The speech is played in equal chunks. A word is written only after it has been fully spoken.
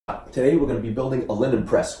Today we're going to be building a linen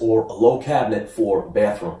press or a low cabinet for a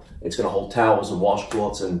bathroom. It's going to hold towels and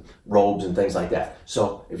washcloths and robes and things like that.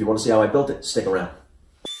 So if you want to see how I built it, stick around.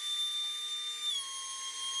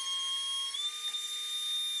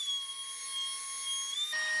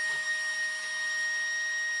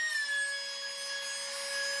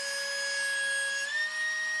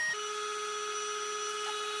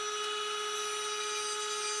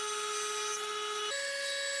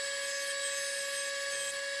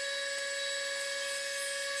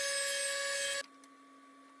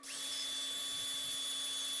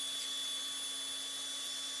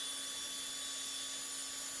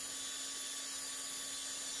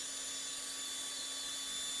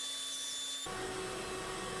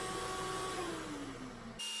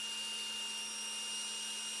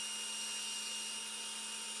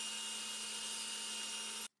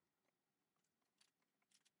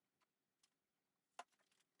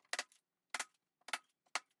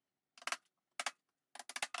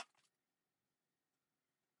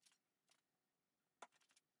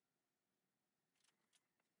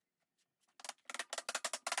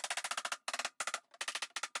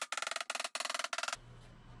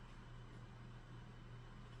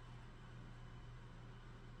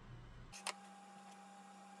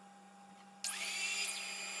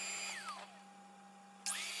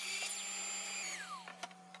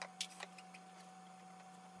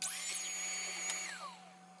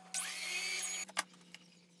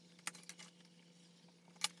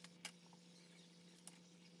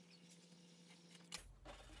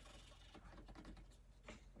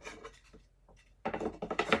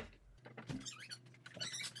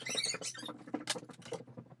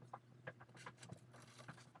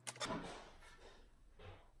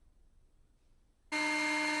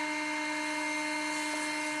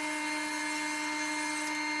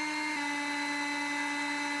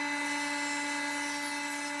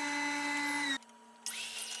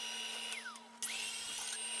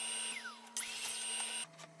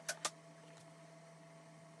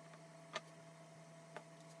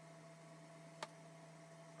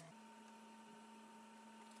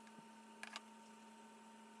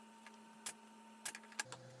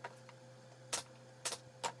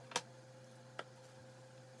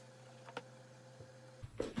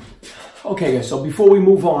 Okay guys, so before we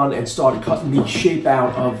move on and start cutting the shape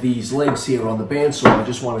out of these legs here on the bandsaw, I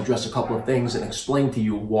just want to address a couple of things and explain to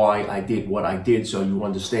you why I did what I did so you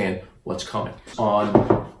understand what's coming. On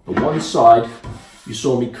the one side, you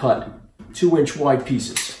saw me cut 2-inch wide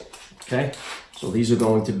pieces, okay? So these are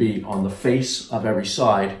going to be on the face of every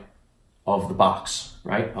side of the box,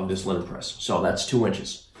 right, of this linen press. So that's 2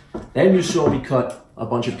 inches. Then you saw me cut a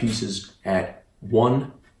bunch of pieces at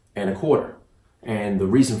 1 1/4. And the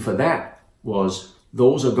reason for that was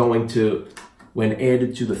those are going to, when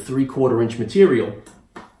added to the 3/4 inch material,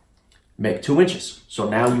 make 2 inches. So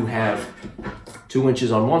now you have 2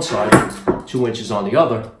 inches on one side, 2 inches on the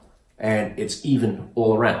other, and it's even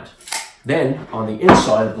all around. Then on the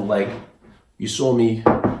inside of the leg, you saw me,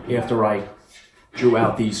 after I drew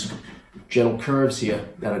out these gentle curves here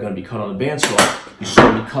that are going to be cut on the bandsaw, you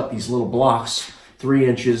saw me cut these little blocks, 3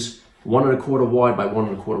 inches, 1 1/4 wide by 1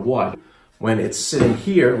 1/4 wide. When it's sitting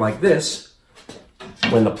here like this,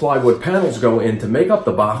 when the plywood panels go in to make up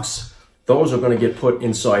the box, those are going to get put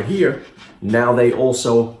inside here. Now they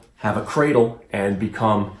also have a cradle and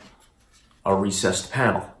become a recessed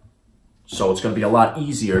panel. So it's going to be a lot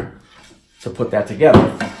easier to put that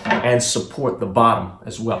together and support the bottom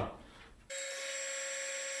as well.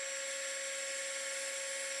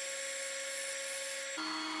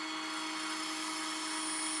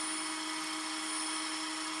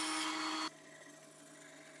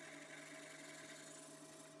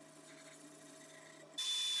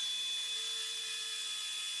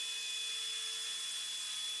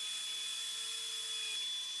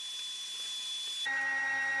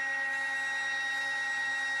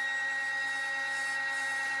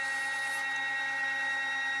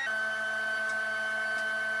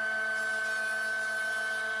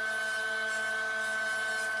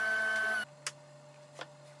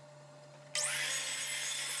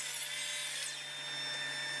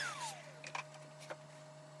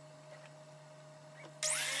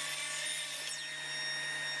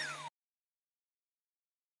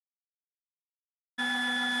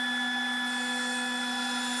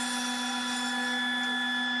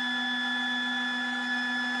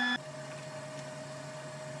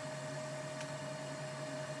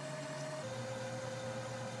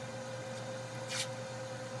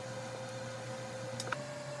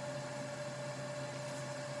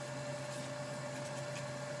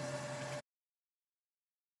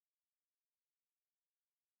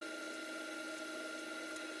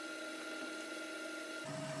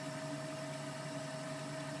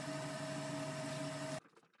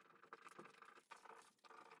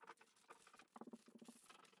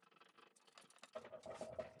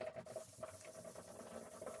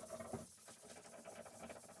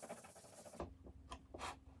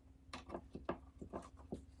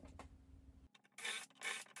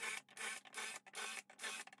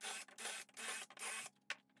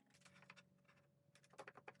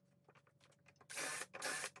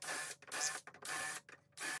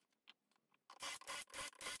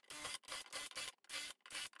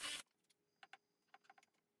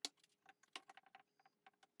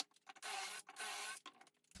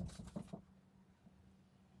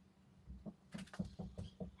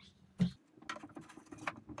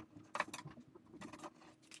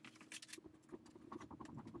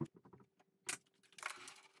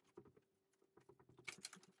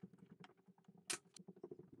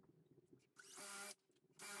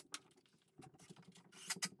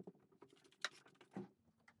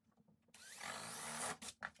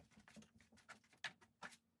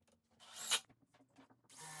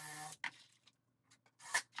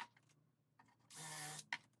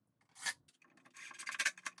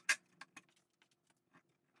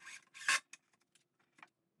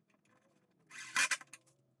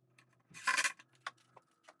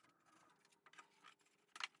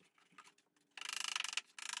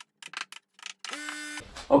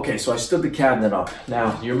 Okay, so I stood the cabinet up.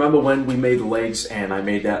 Now, you remember when we made the legs and I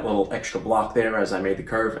made that little extra block there as I made the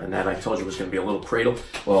curve, and then I told you it was going to be a little cradle?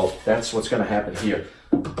 Well, that's what's going to happen here.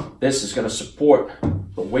 This is going to support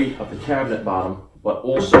the weight of the cabinet bottom, but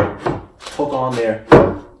also hook on there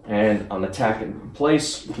and on the tack in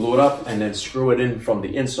place, glue it up, and then screw it in from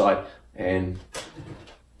the inside, and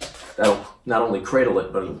that'll not only cradle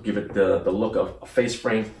it, but it'll give it the look of a face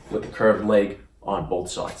frame with the curved leg on both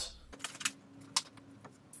sides.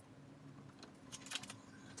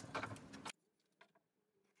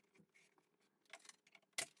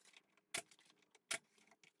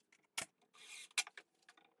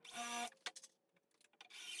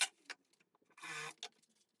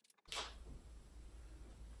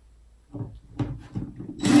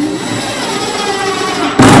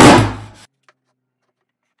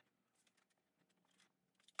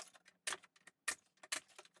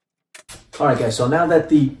 All right, guys, so now that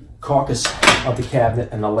the carcass of the cabinet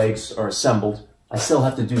and the legs are assembled, I still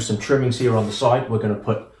have to do some trimmings here on the side. We're going to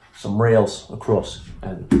put some rails across,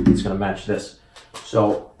 and it's going to match this.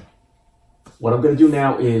 So what I'm going to do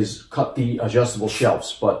now is cut the adjustable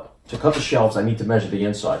shelves, but to cut the shelves, I need to measure the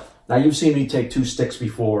inside. Now, you've seen me take 2 sticks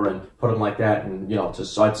before and put them like that, and, you know, to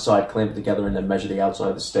side, clamp it together, and then measure the outside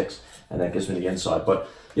of the sticks, and that gives me the inside. But,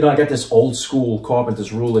 you know, I got this old school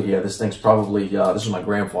carpenter's ruler here. This thing's probably, this is my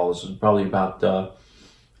grandfather's. This is probably about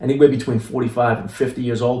anywhere between 45 and 50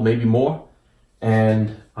 years old, maybe more.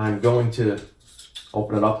 And I'm going to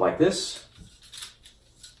open it up like this.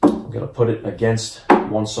 I'm going to put it against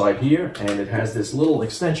one side here, and it has this little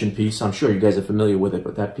extension piece. I'm sure you guys are familiar with it,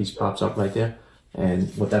 but that piece pops up right there. And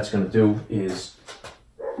what that's going to do is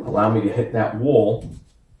allow me to hit that wall.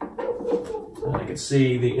 And I can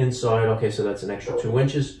see the inside. Okay, so that's an extra 2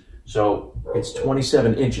 inches. So it's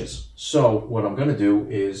 27 inches. So what I'm going to do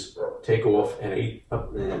is take off an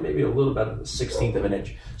maybe a little bit of a 1/16 of an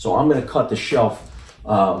inch. So I'm going to cut the shelf,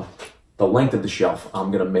 the length of the shelf.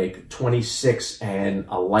 I'm going to make 26 and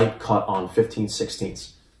a light cut on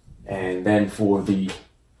 15/16. And then for the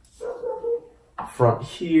front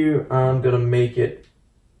here, I'm going to make it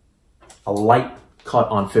a light cut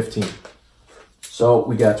on 15. So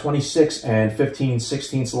we got 26 and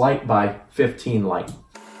 15/16 light by 15 light.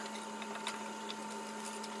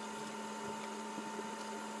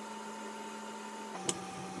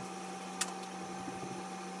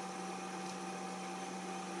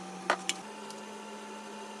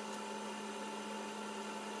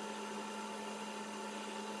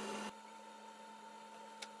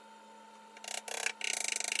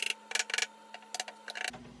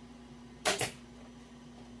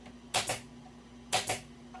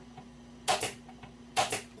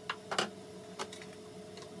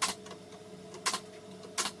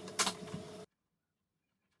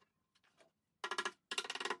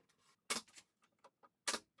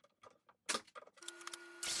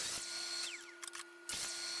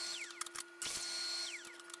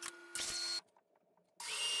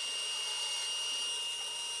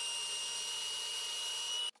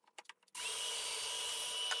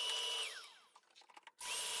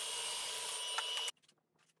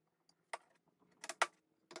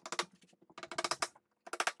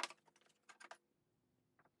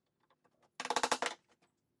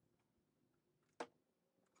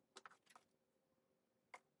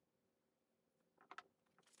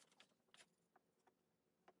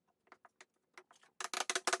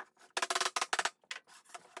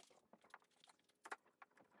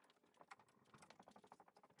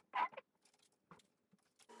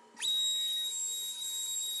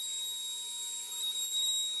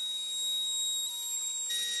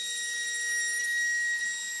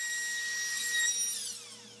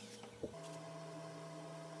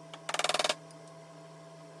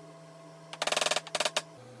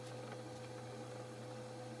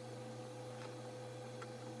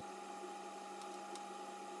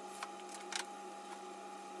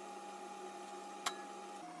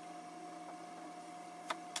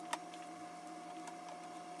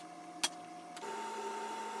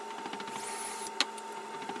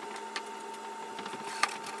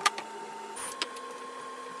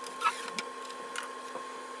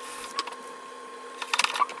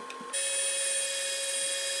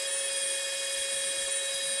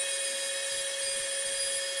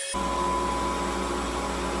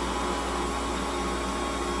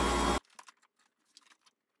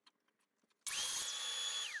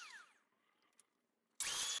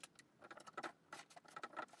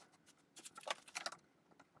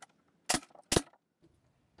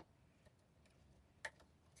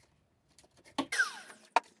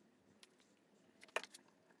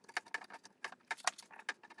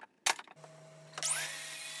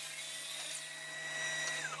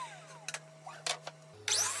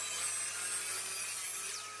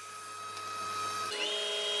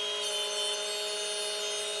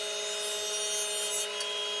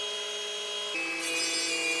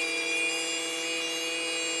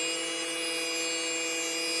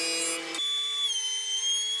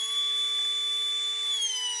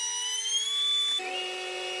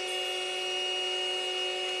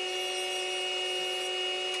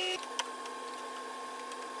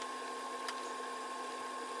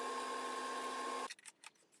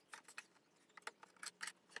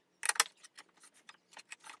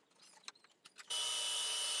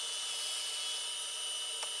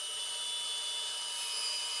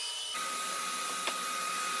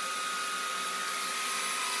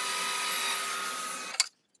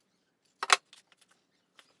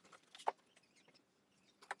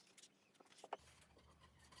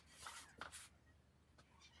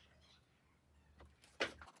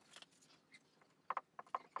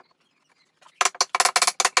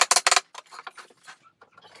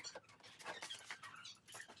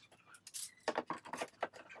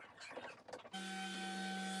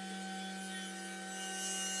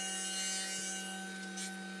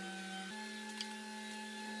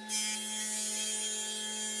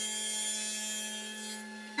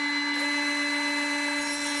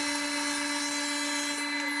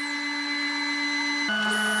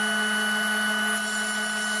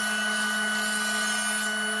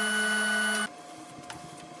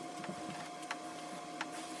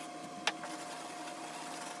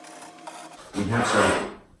 we have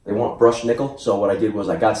some, they want brushed nickel. So what I did was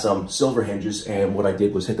I got some silver hinges, and what I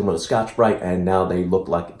did was hit them with a Scotch-Brite, and now they look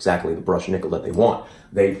like exactly the brushed nickel that they want.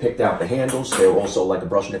 They picked out the handles. They're also like a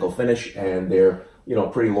brushed nickel finish, and they're, you know,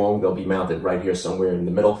 pretty long. They'll be mounted right here somewhere in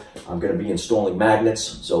the middle. I'm going to be installing magnets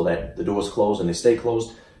so that the doors close and they stay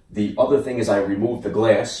closed. The other thing is I removed the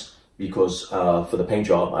glass because for the paint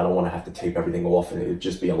job, I don't want to have to tape everything off, and it'd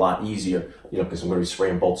just be a lot easier, you know, because I'm going to be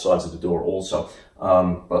spraying both sides of the door also.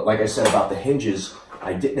 But like I said about the hinges,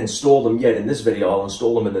 I didn't install them yet in this video. I'll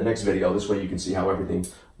install them in the next video. This way you can see how everything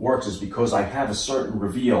works, is because I have a certain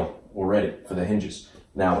reveal already for the hinges.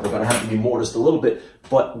 Now, they're going to have to be mortised a little bit,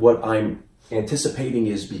 but what I'm anticipating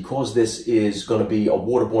is, because this is going to be a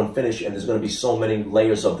waterborne finish and there's going to be so many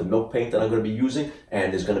layers of the milk paint that I'm going to be using,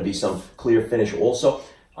 and there's going to be some clear finish also,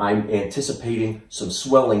 I'm anticipating some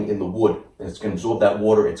swelling in the wood. It's going to absorb that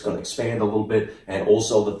water, it's going to expand a little bit, and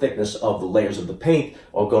also the thickness of the layers of the paint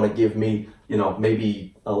are going to give me, you know,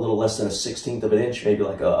 maybe a little less than a 1/16 of an inch, maybe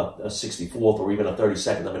like a 64th or even a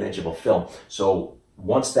 32nd of an inch of a film. So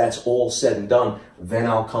once that's all said and done, then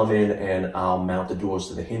I'll come in and I'll mount the doors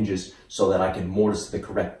to the hinges so that I can mortise to the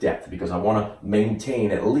correct depth, because I want to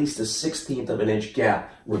maintain at least a 1/16 of an inch gap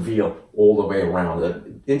reveal all the way around.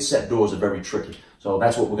 The inset doors are very tricky. So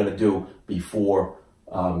that's what we're going to do before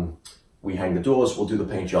we hang the doors. We'll do the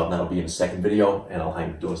paint job, and that'll be in the second video, and I'll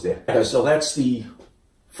hang the doors there. Okay, so that's the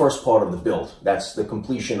first part of the build. That's the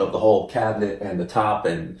completion of the whole cabinet and the top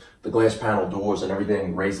and the glass panel doors and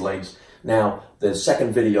everything, raised legs. Now, the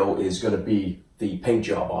second video is going to be the paint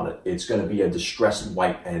job on it. It's going to be a distressed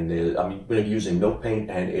white, and I'm going to be using milk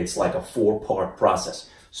paint, and it's like a 4-part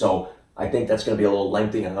process. So I think that's going to be a little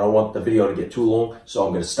lengthy, and I don't want the video to get too long, so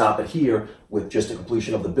I'm going to stop it here with just the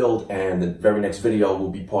completion of the build, and the very next video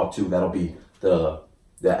will be part 2. That'll be the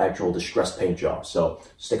actual distressed paint job, so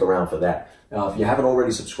stick around for that. If you haven't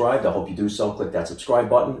already subscribed, I hope you do so. Click that subscribe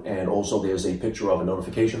button, and also there's a picture of a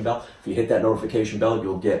notification bell. If you hit that notification bell,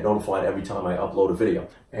 you'll get notified every time I upload a video.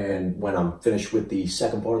 And when I'm finished with the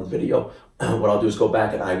second part of the video, what I'll do is go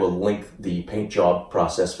back and I will link the paint job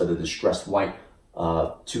process for the distressed white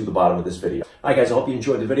to the bottom of this video. All right, guys, I hope you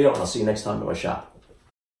enjoyed the video, and I'll see you next time in my shop.